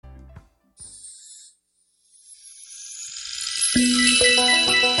Welcome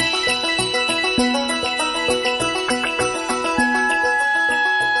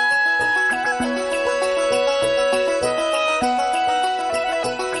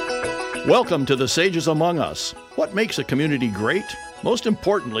to the Sages Among Us. What makes a community great? Most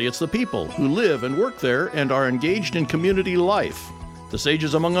importantly, it's the people who live and work there and are engaged in community life. The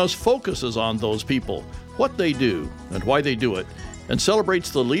Sages Among Us focuses on those people, what they do and why they do it, and celebrates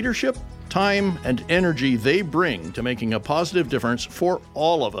the leadership, time, and energy they bring to making a positive difference for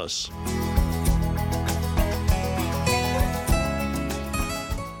all of us.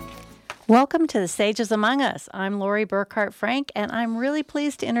 Welcome to the Sages Among Us. I'm Lori Burkart Frank, and I'm really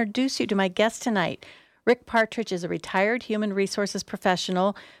pleased to introduce you to my guest tonight. Rick Partridge is a retired human resources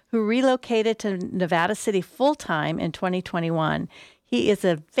professional who relocated to Nevada City full-time in 2021. He is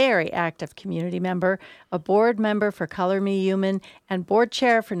a very active community member, a board member for Color Me Human, and board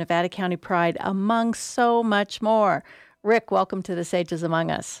chair for Nevada County Pride, among so much more. Rick, welcome to the Sages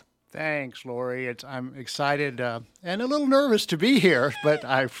Among Us. Thanks, Lori. I'm excited and a little nervous to be here, but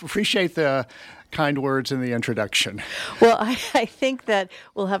I appreciate the kind words in the introduction. Well, I think that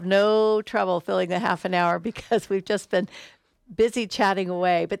we'll have no trouble filling the half an hour because we've just been busy chatting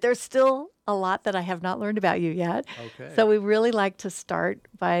away, but there's still a lot that I have not learned about you yet. Okay. So we really like to start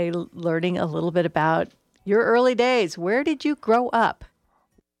by learning a little bit about your early days. Where did you grow up?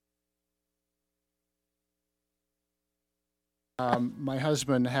 My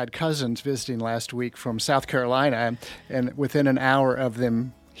husband had cousins visiting last week from South Carolina, and within an hour of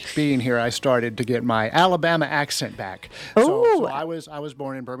them being here, I started to get my Alabama accent back. So I was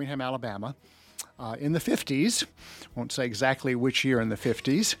born in Birmingham, Alabama, in the 50s. Won't say exactly which year in the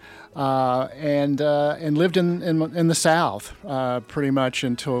 50s, and lived in the South pretty much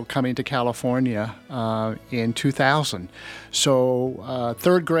until coming to California in 2000. So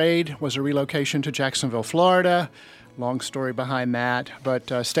third grade was a relocation to Jacksonville, Florida. Long story behind that, but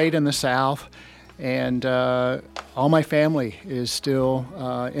stayed in the South, and all my family is still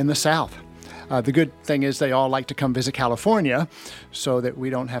in the South. The good thing is they all like to come visit California so that we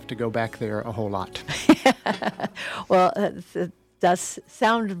don't have to go back there a whole lot. Well, it does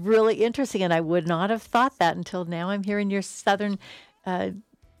sound really interesting, and I would not have thought that until now I'm hearing your Southern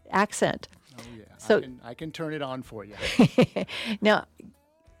accent. Oh, yeah. So, I can turn it on for you. Now,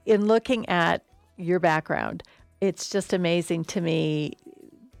 in looking at your background, it's just amazing to me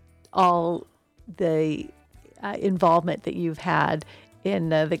all the involvement that you've had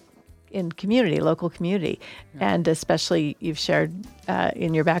in community, local community, and especially you've shared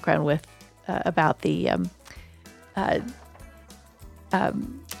in your background with about the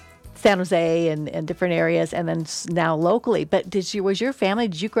San Jose and different areas, and then now locally. But did you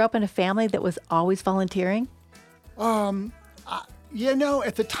grow up in a family that was always volunteering? At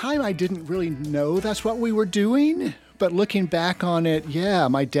the time I didn't really know that's what we were doing, but looking back on it,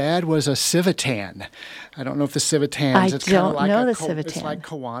 my dad was a Civitan. I don't know if the Civitans, it's kind of like the Civitan. It's like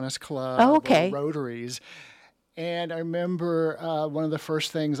Kiwanis Club or Rotaries. And I remember one of the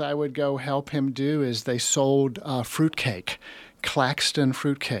first things I would go help him do is they sold fruitcake, Claxton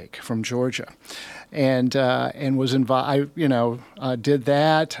fruitcake from Georgia, and was involved. Did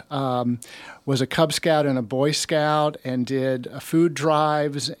that. Was a Cub Scout and a Boy Scout, and did food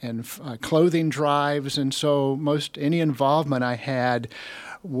drives and clothing drives, and so any involvement I had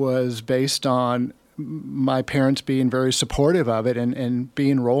was based on my parents being very supportive of it and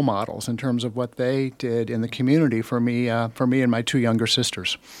being role models in terms of what they did in the community for me and my two younger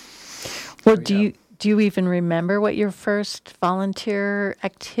sisters. Well, do you even remember what your first volunteer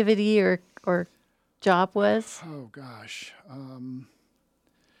activity or job was? Oh gosh.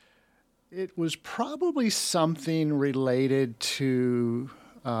 It was probably something related to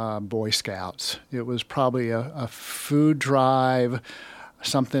Boy Scouts. It was probably a food drive,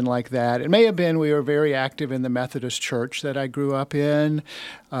 something like that. It may have been we were very active in the Methodist church that I grew up in,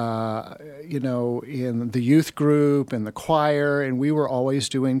 in the youth group and the choir, and we were always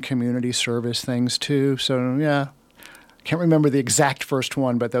doing community service things too. So, yeah. Can't remember the exact first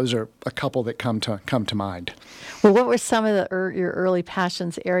one, but those are a couple that come to mind. Well, what were some of your early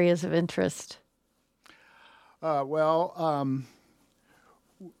passions, areas of interest? My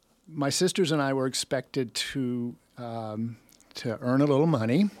sisters and I were expected to earn a little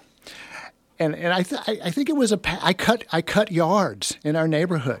money, and I think it was I cut yards in our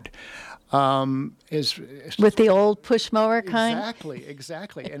neighborhood. With the old push mower kind?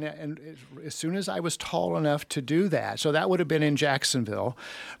 Exactly. And as soon as I was tall enough to do that, so that would have been in Jacksonville,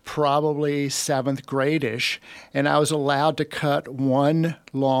 probably 7th grade-ish, and I was allowed to cut one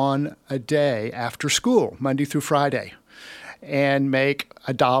lawn a day after school, Monday through Friday, and make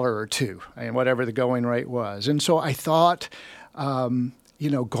 $1 or $2, and whatever the going rate was. And so I thought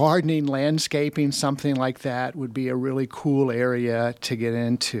Gardening, landscaping, something like that would be a really cool area to get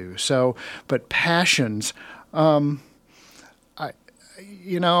into. So, but passions, I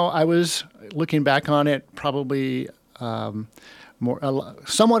was looking back on it probably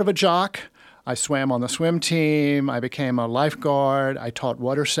somewhat of a jock. I swam on the swim team. I became a lifeguard. I taught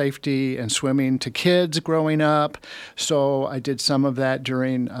water safety and swimming to kids growing up. So I did some of that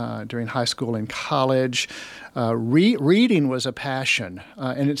during high school and college. Reading was a passion,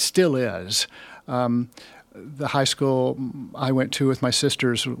 and it still is. The high school I went to with my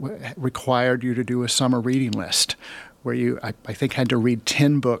sisters required you to do a summer reading list, where you, I think, had to read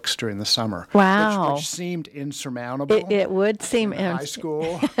 10 books during the summer. Wow. Which seemed insurmountable. It would seem in high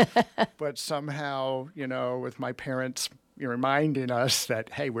school. But somehow, with my parents reminding us that,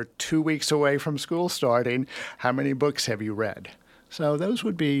 hey, we're 2 weeks away from school starting, how many books have you read? So those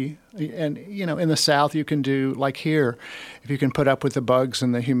would be, and in the South you can do, like here, if you can put up with the bugs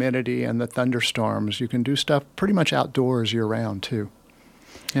and the humidity and the thunderstorms, you can do stuff pretty much outdoors year-round too.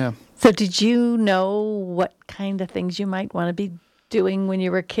 Yeah. So did you know what kind of things you might want to be doing when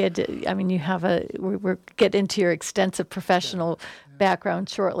you were a kid? I mean, we'll get into your extensive professional background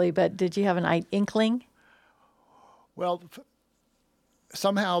shortly, but did you have an inkling? Well,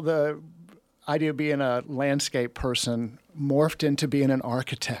 somehow the idea of being a landscape person morphed into being an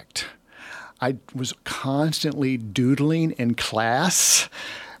architect. I was constantly doodling in class.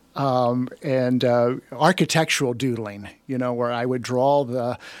 And architectural doodling, where I would draw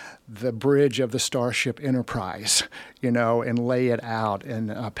the bridge of the Starship Enterprise, and lay it out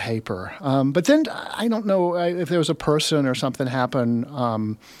in paper. But then I don't know if there was a person or something happened.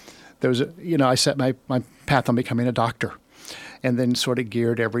 I set my path on becoming a doctor, and then sort of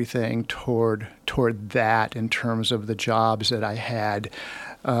geared everything toward that in terms of the jobs that I had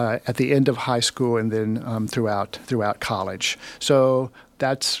at the end of high school and then throughout college. So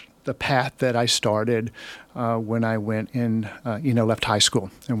that's the path that I started when I went left high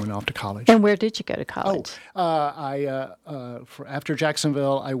school and went off to college. And where did you go to college? After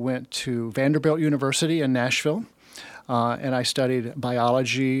Jacksonville, I went to Vanderbilt University in Nashville, and I studied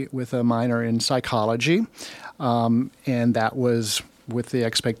biology with a minor in psychology, and that was with the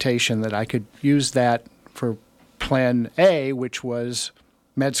expectation that I could use that for Plan A, which was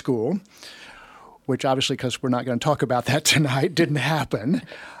med school, which obviously, because we're not going to talk about that tonight, didn't happen.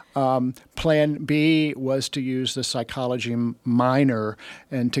 Plan B was to use the psychology minor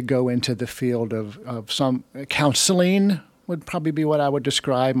and to go into the field of some counseling would probably be what I would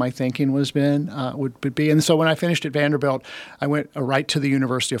describe my thinking would be. And so when I finished at Vanderbilt, I went right to the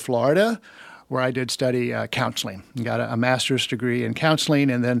University of Florida, where I did study counseling and got a master's degree in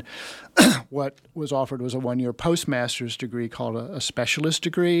counseling. And then what was offered was a one-year postmaster's degree called a specialist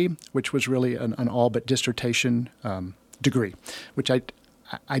degree, which was really an all but dissertation degree, which I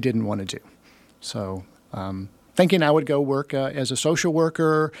didn't want to do. So thinking I would go work as a social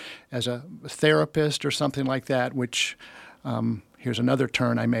worker, as a therapist or something like that, which here's another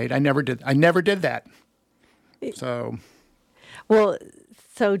turn I made. I never did that. So. Well,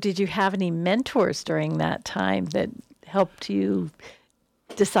 so did you have any mentors during that time that helped you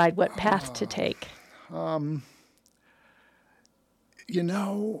decide what path to take?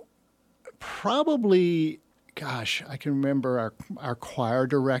 Probably, gosh, I can remember our choir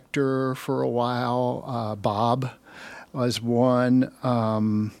director for a while, Bob, was one.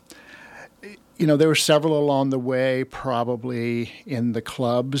 There were several along the way, probably in the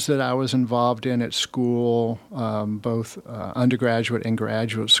clubs that I was involved in at school, both undergraduate and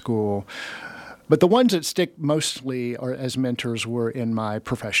graduate school. But the ones that stick mostly as mentors were in my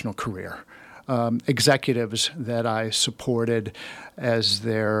professional career. Executives that I supported as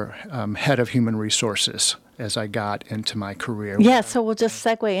their head of human resources as I got into my career. Yeah, so we'll just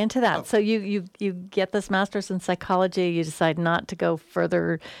segue into that. So you get this master's in psychology, you decide not to go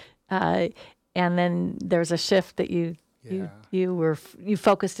further, and then there's a shift that you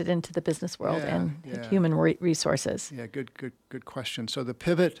focused it into the business world and human resources. Yeah, good question. So the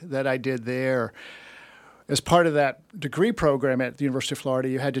pivot that I did there, as part of that degree program at the University of Florida,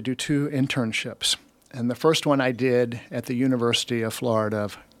 you had to do 2 internships. And the first one I did at the University of Florida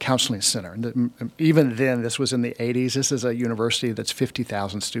Counseling Center. And even then, this was in the 80s. This is a university that's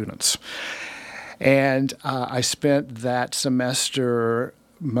 50,000 students. And I spent that semester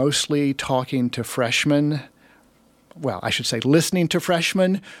mostly talking to freshmen, listening to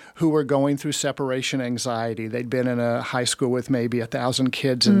freshmen who were going through separation anxiety. They'd been in a high school with maybe 1,000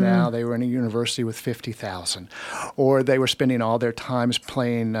 kids, and now they were in a university with 50,000. Or they were spending all their times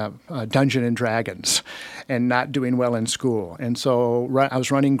playing Dungeons and Dragons and not doing well in school. And so I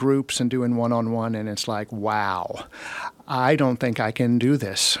was running groups and doing one-on-one, and it's like, wow. I don't think I can do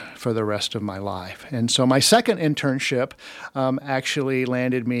this for the rest of my life. And so my second internship actually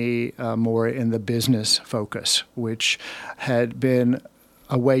landed me more in the business focus, which had been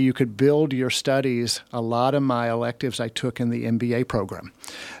a way you could build your studies. A lot of my electives I took in the MBA program.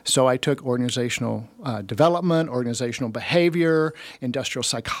 So I took organizational development, organizational behavior, industrial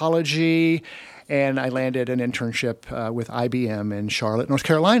psychology, and I landed an internship with IBM in Charlotte, North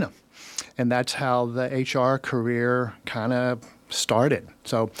Carolina. And that's how the HR career kind of started.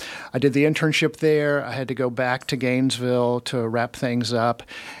 So I did the internship there. I had to go back to Gainesville to wrap things up.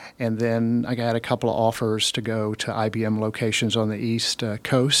 And then I got a couple of offers to go to IBM locations on the East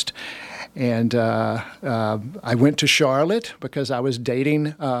Coast. And I went to Charlotte because I was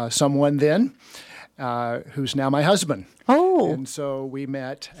dating someone then who's now my husband. Oh. And so we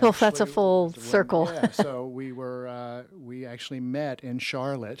met. So actually, that's a full circle. Yeah, so we actually met in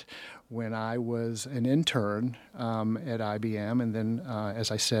Charlotte when I was an intern at IBM. And then, as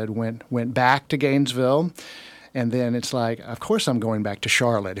I said, went back to Gainesville. And then it's like, of course I'm going back to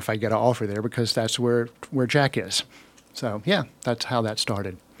Charlotte if I get an offer there because that's where Jack is. So, yeah, that's how that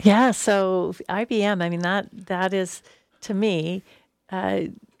started. Yeah, so IBM, I mean, that is, to me,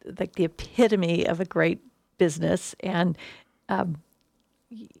 like the epitome of a great business. And,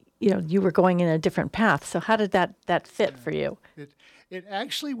 you were going in a different path. So how did that fit for you? It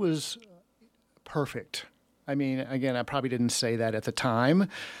actually was perfect. I mean, again, I probably didn't say that at the time,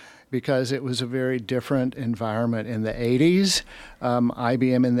 because it was a very different environment in the 80s.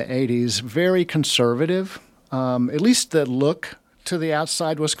 IBM in the 80s, very conservative. At least the look to the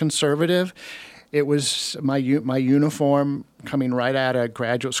outside was conservative. It was my uniform coming right out of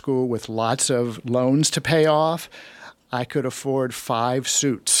graduate school with lots of loans to pay off. I could afford 5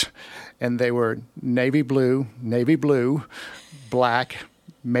 suits, and they were navy blue, black,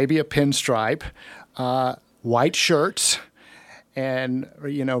 maybe a pinstripe, white shirts, and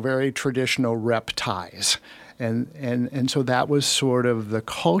very traditional rep ties. And so that was sort of the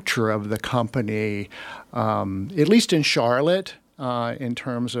culture of the company, at least in Charlotte, in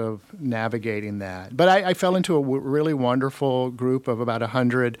terms of navigating that. But I fell into a really wonderful group of about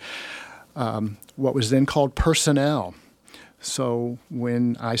 100, what was then called personnel. So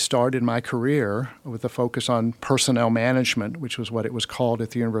when I started my career with a focus on personnel management, which was what it was called at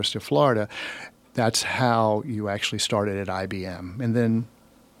the University of Florida, that's how you actually started at IBM. And then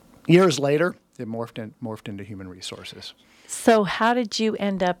years later, it morphed into human resources. So how did you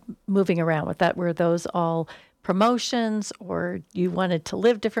end up moving around with that? Were those all promotions, or you wanted to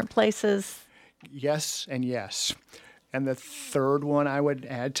live different places? Yes and yes. And the third one I would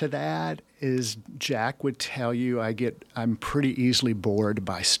add to that is Jack would tell you I'm pretty easily bored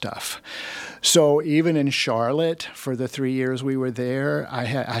by stuff. So even in Charlotte, for the 3 years we were there, I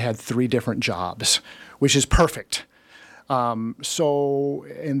had 3 different jobs, which is perfect. And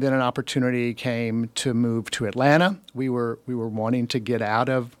then an opportunity came to move to Atlanta. We were wanting to get out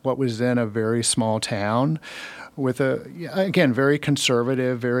of what was then a very small town with again, very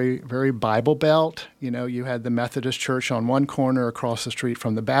conservative, very, very Bible Belt. You had the Methodist Church on one corner, across the street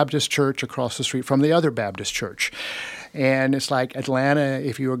from the Baptist Church, across the street from the other Baptist Church. And it's like Atlanta,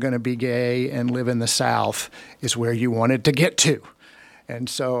 if you were going to be gay and live in the South, is where you wanted to get to. And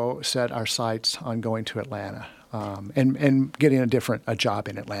so set our sights on going to Atlanta. And getting a job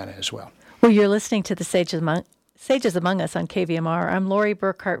in Atlanta as well. Well, you're listening to the Sages Among Us on KVMR. I'm Lori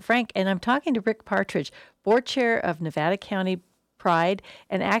Burkart Frank, and I'm talking to Rick Partridge, board chair of Nevada County Pride,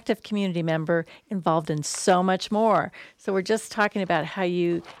 an active community member involved in so much more. So we're just talking about how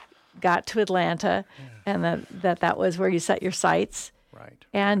you got to Atlanta, and that was where you set your sights. Right.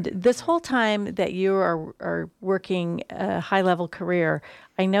 And this whole time that you are working a high-level career,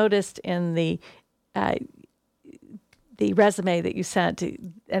 I noticed in the resume that you sent,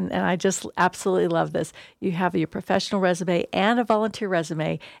 and I just absolutely love this. You have your professional resume and a volunteer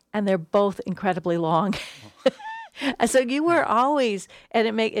resume, and they're both incredibly long. So you were always,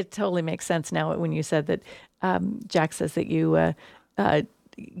 and it totally makes sense now when you said that Jack says that you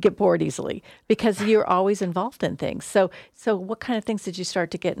get bored easily because you're always involved in things. So what kind of things did you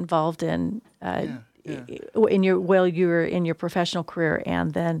start to get involved in in you were in your professional career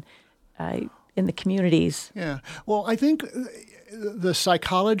and then in the communities? Yeah. Well, I think the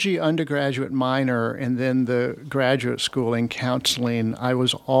psychology undergraduate minor and then the graduate school in counseling, I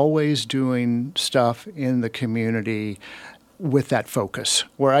was always doing stuff in the community with that focus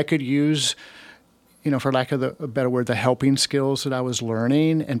where I could use, for lack of a better word, the helping skills that I was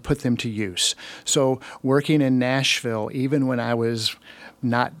learning and put them to use. So working in Nashville, even when I was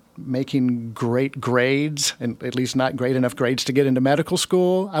not making great grades, and at least not great enough grades to get into medical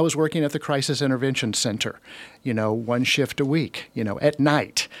school, I was working at the Crisis Intervention Center, one shift a week, at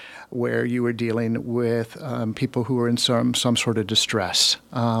night, where you were dealing with people who were in some sort of distress.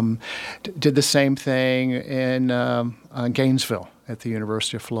 Did the same thing in Gainesville at the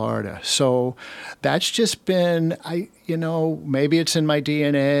University of Florida. So that's just been, maybe it's in my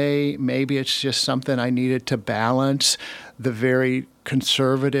DNA, maybe it's just something I needed to balance the very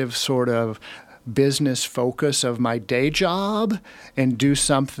conservative sort of business focus of my day job and do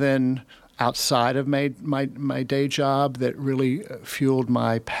something outside of my day job that really fueled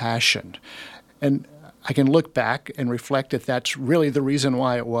my passion. And I can look back and reflect if that's really the reason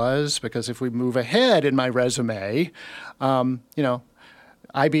why it was, because if we move ahead in my resume,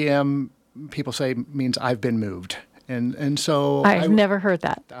 IBM, people say, means I've been moved. And so I've never heard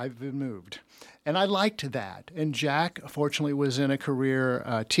that. I've been moved. And I liked that. And Jack, fortunately, was in a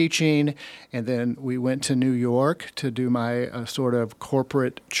career teaching. And then we went to New York to do my sort of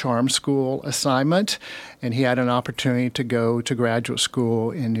corporate charm school assignment. And he had an opportunity to go to graduate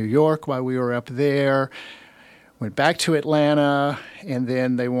school in New York while we were up there. Went back to Atlanta, and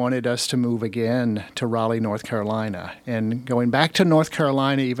then they wanted us to move again to Raleigh, North Carolina. And going back to North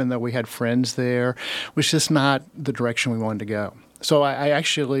Carolina, even though we had friends there, was just not the direction we wanted to go. So I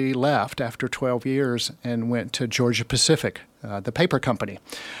actually left after 12 years and went to Georgia Pacific, the paper company,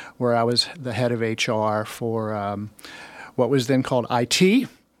 where I was the head of HR for what was then called IT.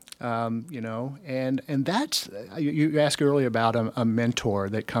 And that's, you asked earlier about a mentor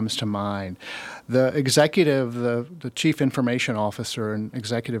that comes to mind. The executive, the chief information officer and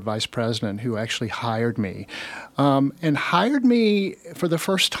executive vice president who actually hired me, and hired me for the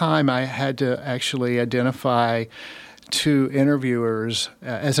first time, I had to actually identify to interviewers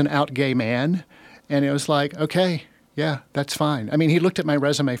as an out gay man. And it was like, okay, yeah, that's fine. I mean, he looked at my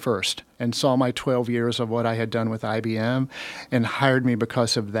resume first and saw my 12 years of what I had done with IBM and hired me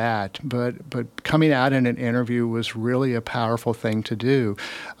because of that. But coming out in an interview was really a powerful thing to do.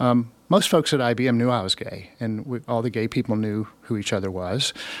 Most folks at IBM knew I was gay, and all the gay people knew who each other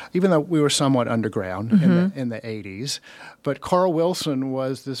was, even though we were somewhat underground in the 80s. But Carl Wilson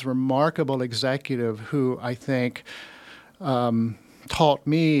was this remarkable executive who I think taught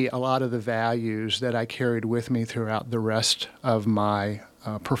me a lot of the values that I carried with me throughout the rest of my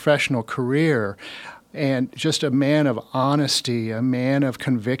professional career. And just a man of honesty, a man of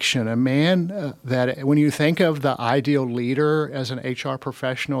conviction, a man that when you think of the ideal leader as an HR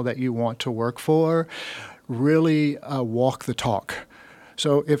professional that you want to work for, really walk the talk.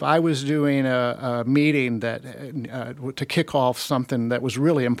 So if I was doing a meeting that to kick off something that was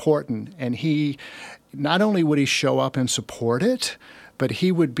really important, and he not only would he show up and support it, but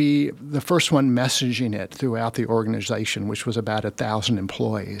he would be the first one messaging it throughout the organization, which was about 1,000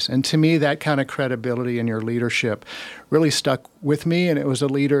 employees. And to me, that kind of credibility in your leadership really stuck with me, and it was a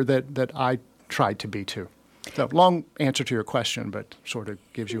leader that I tried to be too. So long answer to your question, but sort of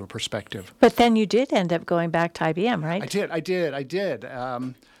gives you a perspective. But then you did end up going back to IBM, right? I did.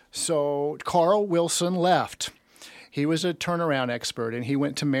 So Carl Wilson left. He was a turnaround expert, and he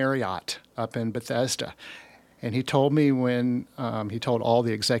went to Marriott up in Bethesda. And he told me when he told all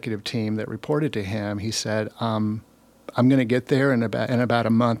the executive team that reported to him, he said, I'm going to get there in about a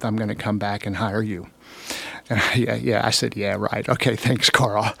month. I'm going to come back and hire you. And I said, yeah, right. Okay, thanks,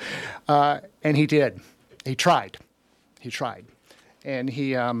 Carl. And he did. He tried.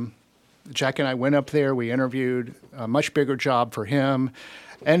 And Jack and I went up there. We interviewed a much bigger job for him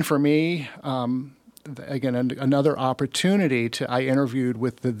and for me. Again, another opportunity I interviewed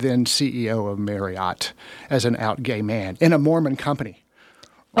with the then CEO of Marriott as an out gay man in a Mormon company.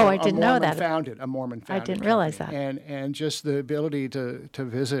 Oh, I didn't know that. A Mormon founded I didn't realize that. And just the ability to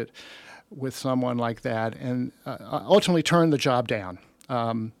visit with someone like that and ultimately turn the job down.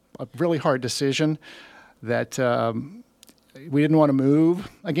 A really hard decision that we didn't want to move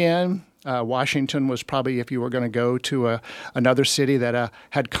again. Washington was probably, if you were going to go to another city that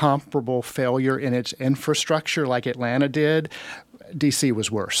had comparable failure in its infrastructure like Atlanta did, D.C.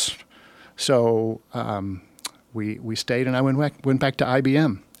 was worse. So we stayed, and I went back to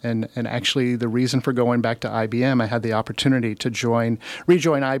IBM. And actually, the reason for going back to IBM, I had the opportunity to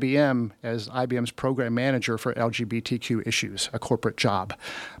rejoin IBM as IBM's program manager for LGBTQ issues, a corporate job.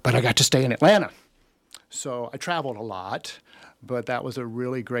 But I got to stay in Atlanta. So I traveled a lot, but that was a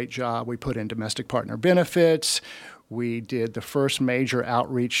really great job. We put in domestic partner benefits. We did the first major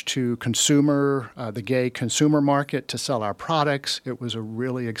outreach to the gay consumer market to sell our products. It was a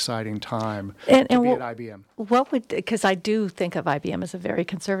really exciting time to be at IBM. Because I do think of IBM as a very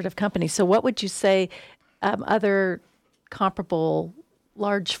conservative company, so what would you say other comparable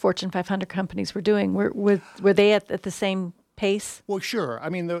large Fortune 500 companies were doing. Were they at the same pace? Well, sure. I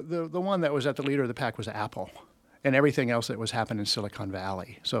mean, the one that was at the leader of the pack was Apple, and everything else that was happening in Silicon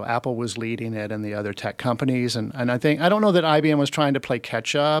Valley. So Apple was leading it and the other tech companies. And I don't know that IBM was trying to play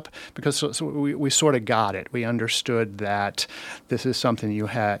catch up, because we sort of got it. We understood that this is something you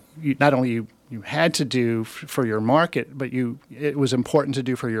had to do for your market, but it was important to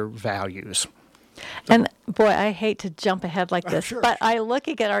do for your values. And boy, I hate to jump ahead like this, sure. but I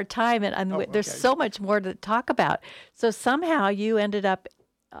looking at our time and there's so much more to talk about. So somehow you ended up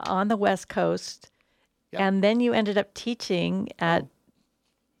on the West Coast. Yep. And then you ended up teaching at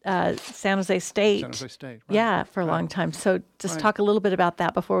San Jose State. San Jose State, right. Yeah, for a long time. So just talk a little bit about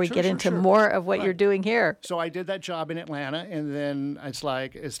that before we get into more of what you're doing here. So I did that job in Atlanta, and then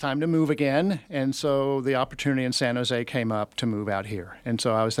it's time to move again. And so the opportunity in San Jose came up to move out here. And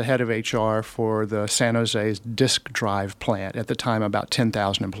so I was the head of HR for the San Jose's disk drive plant, at the time about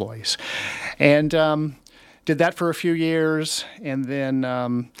 10,000 employees. And did that for a few years, and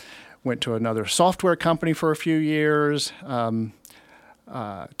then went to another software company for a few years,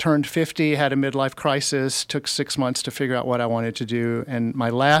 turned 50, had a midlife crisis, took 6 months to figure out what I wanted to do. And my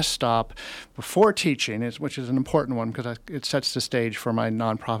last stop before teaching, which is an important one because it sets the stage for my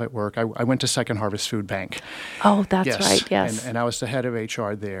nonprofit work, I went to Second Harvest Food Bank. Oh, that's right, yes. And I was the head of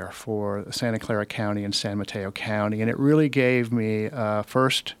HR there for Santa Clara County and San Mateo County. And it really gave me a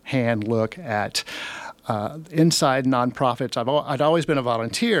first-hand look at inside nonprofits. I'd always been a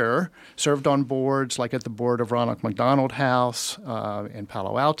volunteer, served on boards, like at the board of Ronald McDonald House in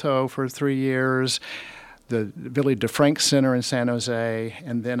Palo Alto for 3 years, the Billy DeFrank Center in San Jose,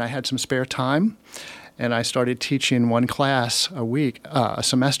 and then I had some spare time, and I started teaching one class a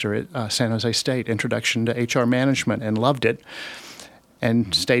semester at San Jose State, Introduction to HR Management, and loved it,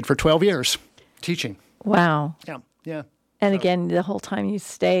 and stayed for 12 years teaching. Wow. Yeah. And again, the whole time you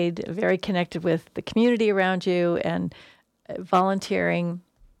stayed very connected with the community around you and volunteering.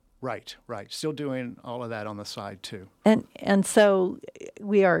 Right. Still doing all of that on the side, too. And so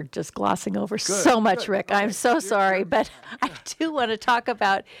we are just glossing over so much, Rick. I'm so sorry, but I do want to talk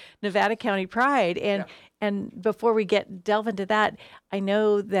about Nevada County Pride. And before we delve into that, I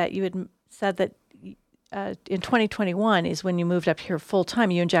know that you had said that in 2021 is when you moved up here full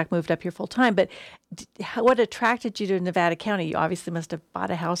time. You and Jack moved up here full time. But what attracted you to Nevada County? You obviously must have bought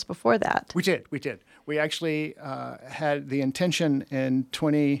a house before that. We did. We actually had the intention in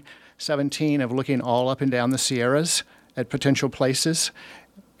 2017 of looking all up and down the Sierras at potential places.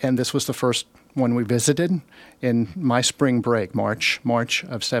 And this was the first one we visited in my spring break, March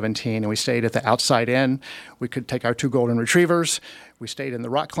of 17. And we stayed at the Outside Inn. We could take our 2 golden retrievers. We stayed in the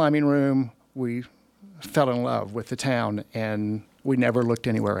rock climbing room. We fell in love with the town, and we never looked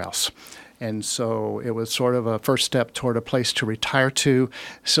anywhere else. And so it was sort of a first step toward a place to retire to.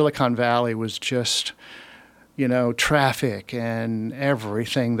 Silicon Valley was just, traffic and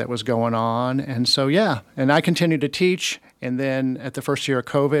everything that was going on. And so, and I continued to teach. And then at the first year of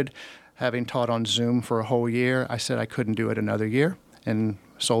COVID, having taught on Zoom for a whole year, I said I couldn't do it another year, and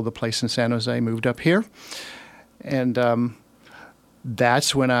sold the place in San Jose, moved up here. And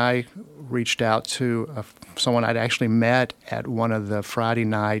that's when I reached out to someone I'd actually met at one of the Friday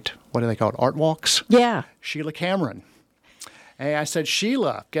night, what do they call it, art walks? Yeah. Sheila Cameron. And I said,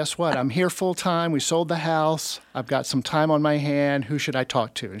 Sheila, guess what? I'm here full time. We sold the house. I've got some time on my hand. Who should I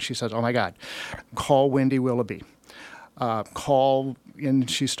talk to? And she says, oh, my God, call Wendy Willoughby. And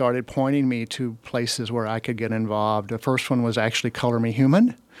she started pointing me to places where I could get involved. The first one was actually Color Me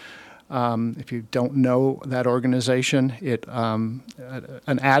Human. If you don't know that organization,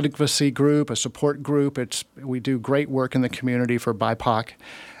 an advocacy group, a support group. We do great work in the community for BIPOC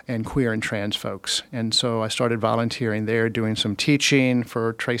and queer and trans folks. And so I started volunteering there, doing some teaching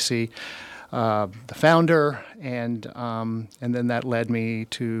for Tracy, the founder, and then that led me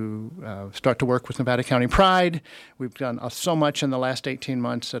to start to work with Nevada County Pride. We've done so much in the last 18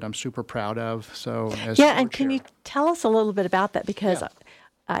 months that I'm super proud of. So and can you tell us a little bit about that? Because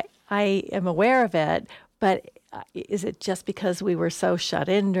I am aware of it, but is it just because we were so shut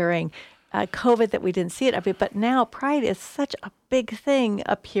in during COVID that we didn't see it? But now Pride is such a big thing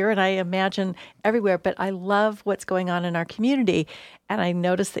up here, and I imagine everywhere. But I love what's going on in our community, and I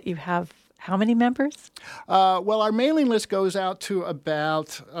noticed that you have how many members? Well, our mailing list goes out to about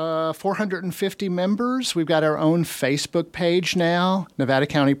 450 members. We've got our own Facebook page now, Nevada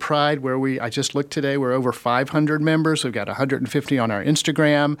County Pride, where I just looked today, we're over 500 members. We've got 150 on our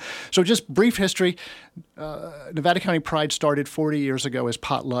Instagram. So just brief history, Nevada County Pride started 40 years ago as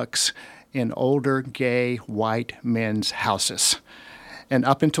potlucks in older gay white men's houses. And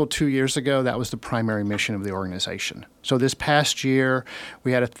up until 2 years ago, that was the primary mission of the organization. So this past year,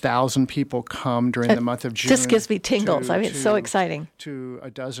 we had 1,000 people come during the month of June. Just gives me tingles. It's so exciting. To a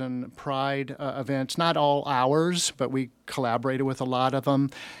dozen Pride events, not all ours, but we collaborated with a lot of them.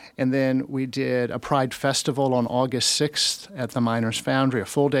 And then we did a Pride Festival on August 6th at the Miners Foundry, a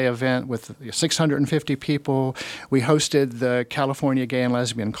full-day event with 650 people. We hosted the California Gay and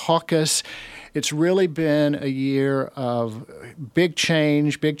Lesbian Caucus. It's really been a year of big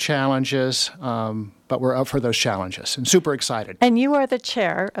change, big challenges, but we're up for those challenges and super excited. And you are the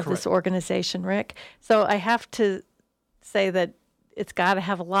chair of this organization, Rick. So I have to say that it's got to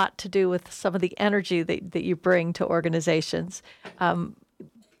have a lot to do with some of the energy that you bring to organizations.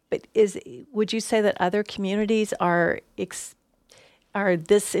 But would you say that other communities are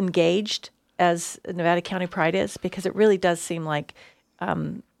this engaged as Nevada County Pride is? Because it really does seem like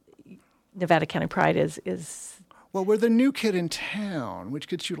Nevada County Pride is... Well, we're the new kid in town, which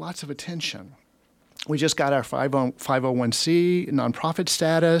gets you lots of attention. We just got our 501c nonprofit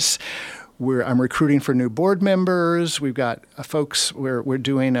status. I'm recruiting for new board members. We've got folks. We're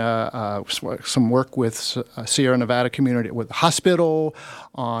doing some work with Sierra Nevada community with the hospital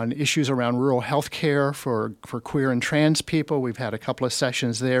on issues around rural health care for queer and trans people. We've had a couple of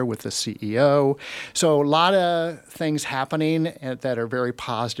sessions there with the CEO. So a lot of things happening that are very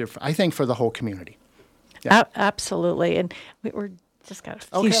positive, I think, for the whole community. Yeah. Absolutely. And we're just got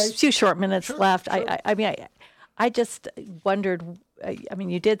a few short minutes left. Sure. I just wondered,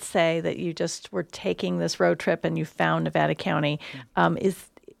 you did say that you just were taking this road trip and you found Nevada County.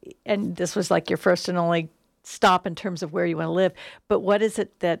 And this was like your first and only stop in terms of where you want to live. But what is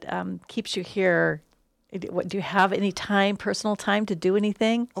it that keeps you here? Do you have any personal time to do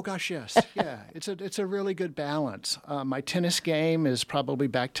anything? Oh gosh, yes. Yeah, it's a really good balance. My tennis game is probably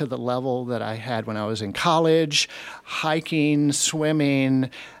back to the level that I had when I was in college. Hiking,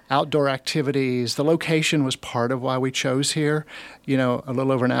 swimming, outdoor activities. The location was part of why we chose here. A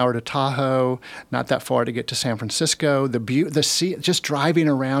little over an hour to Tahoe, not that far to get to San Francisco. The sea, just driving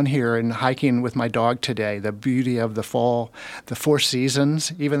around here and hiking with my dog today, the beauty of the fall, the 4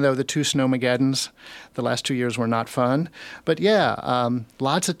 seasons, even though the 2 snowmageddons the last 2 years were not fun. But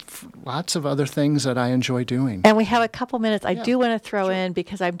lots of other things that I enjoy doing. And we have a couple minutes. I do want to throw in,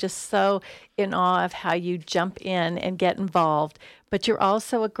 because I'm just so in awe of how you jump in and get involved. But you're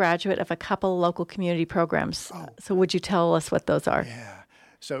also a graduate of a couple local community programs. So would you tell us what those are? Yeah.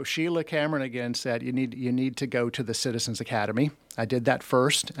 So Sheila Cameron again said you need to go to the Citizens Academy. I did that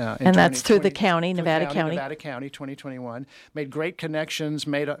first. And that's through the county, Nevada County. Nevada County, 2021. Made great connections,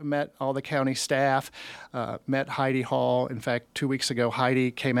 met all the county staff, met Heidi Hall. In fact, 2 weeks ago,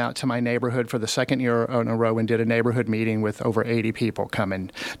 Heidi came out to my neighborhood for the second year in a row and did a neighborhood meeting with over 80 people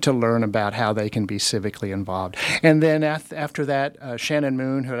coming to learn about how they can be civically involved. And then after that, Shannon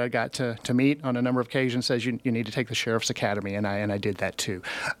Moon, who I got to meet on a number of occasions, says you need to take the Sheriff's Academy, and I did that too.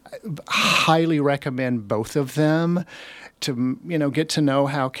 Highly recommend both of them to get to know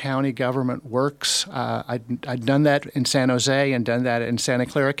how county government works. I'd done that in San Jose and done that in Santa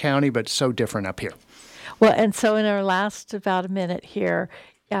Clara County, but so different up here. Well, and so in our last about a minute here,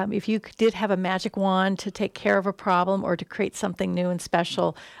 if you did have a magic wand to take care of a problem or to create something new and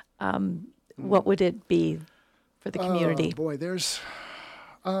special, what would it be for the community? Boy, there's,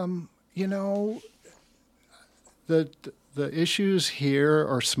 the issues here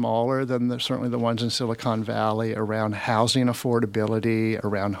are smaller than certainly the ones in Silicon Valley around housing affordability,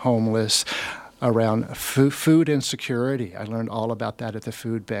 around homeless, around food insecurity. I learned all about that at the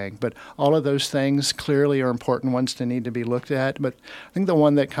food bank. But all of those things clearly are important ones that need to be looked at. But I think the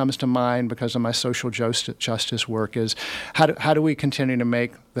one that comes to mind because of my social justice work is how do we continue to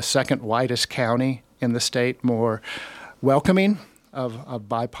make the second widest county in the state more welcoming of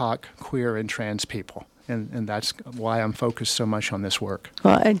BIPOC, queer, and trans people. And that's why I'm focused so much on this work.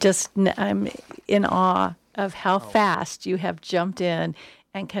 Well, I'm in awe of how fast you have jumped in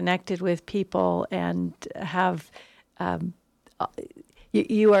and connected with people and have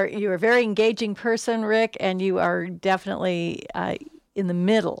you are a very engaging person, Rick, and you are definitely in the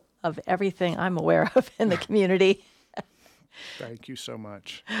middle of everything I'm aware of in the community. Thank you so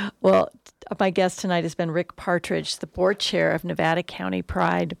much. Well, my guest tonight has been Rick Partridge, the board chair of Nevada County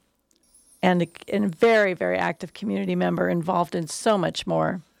Pride, and a very, very active community member involved in so much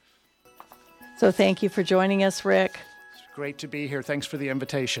more. So thank you for joining us, Rick. It's great to be here. Thanks for the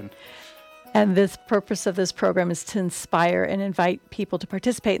invitation. And the purpose of this program is to inspire and invite people to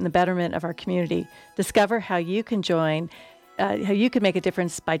participate in the betterment of our community. Discover how you can join, how you can make a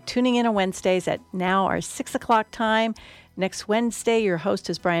difference by tuning in on Wednesdays at now our 6 o'clock time Next Wednesday, your host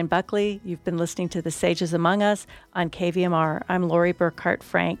is Brian Buckley. You've been listening to The Sages Among Us on KVMR. I'm Lori Burkart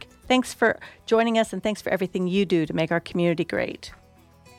Frank. Thanks for joining us, and thanks for everything you do to make our community great.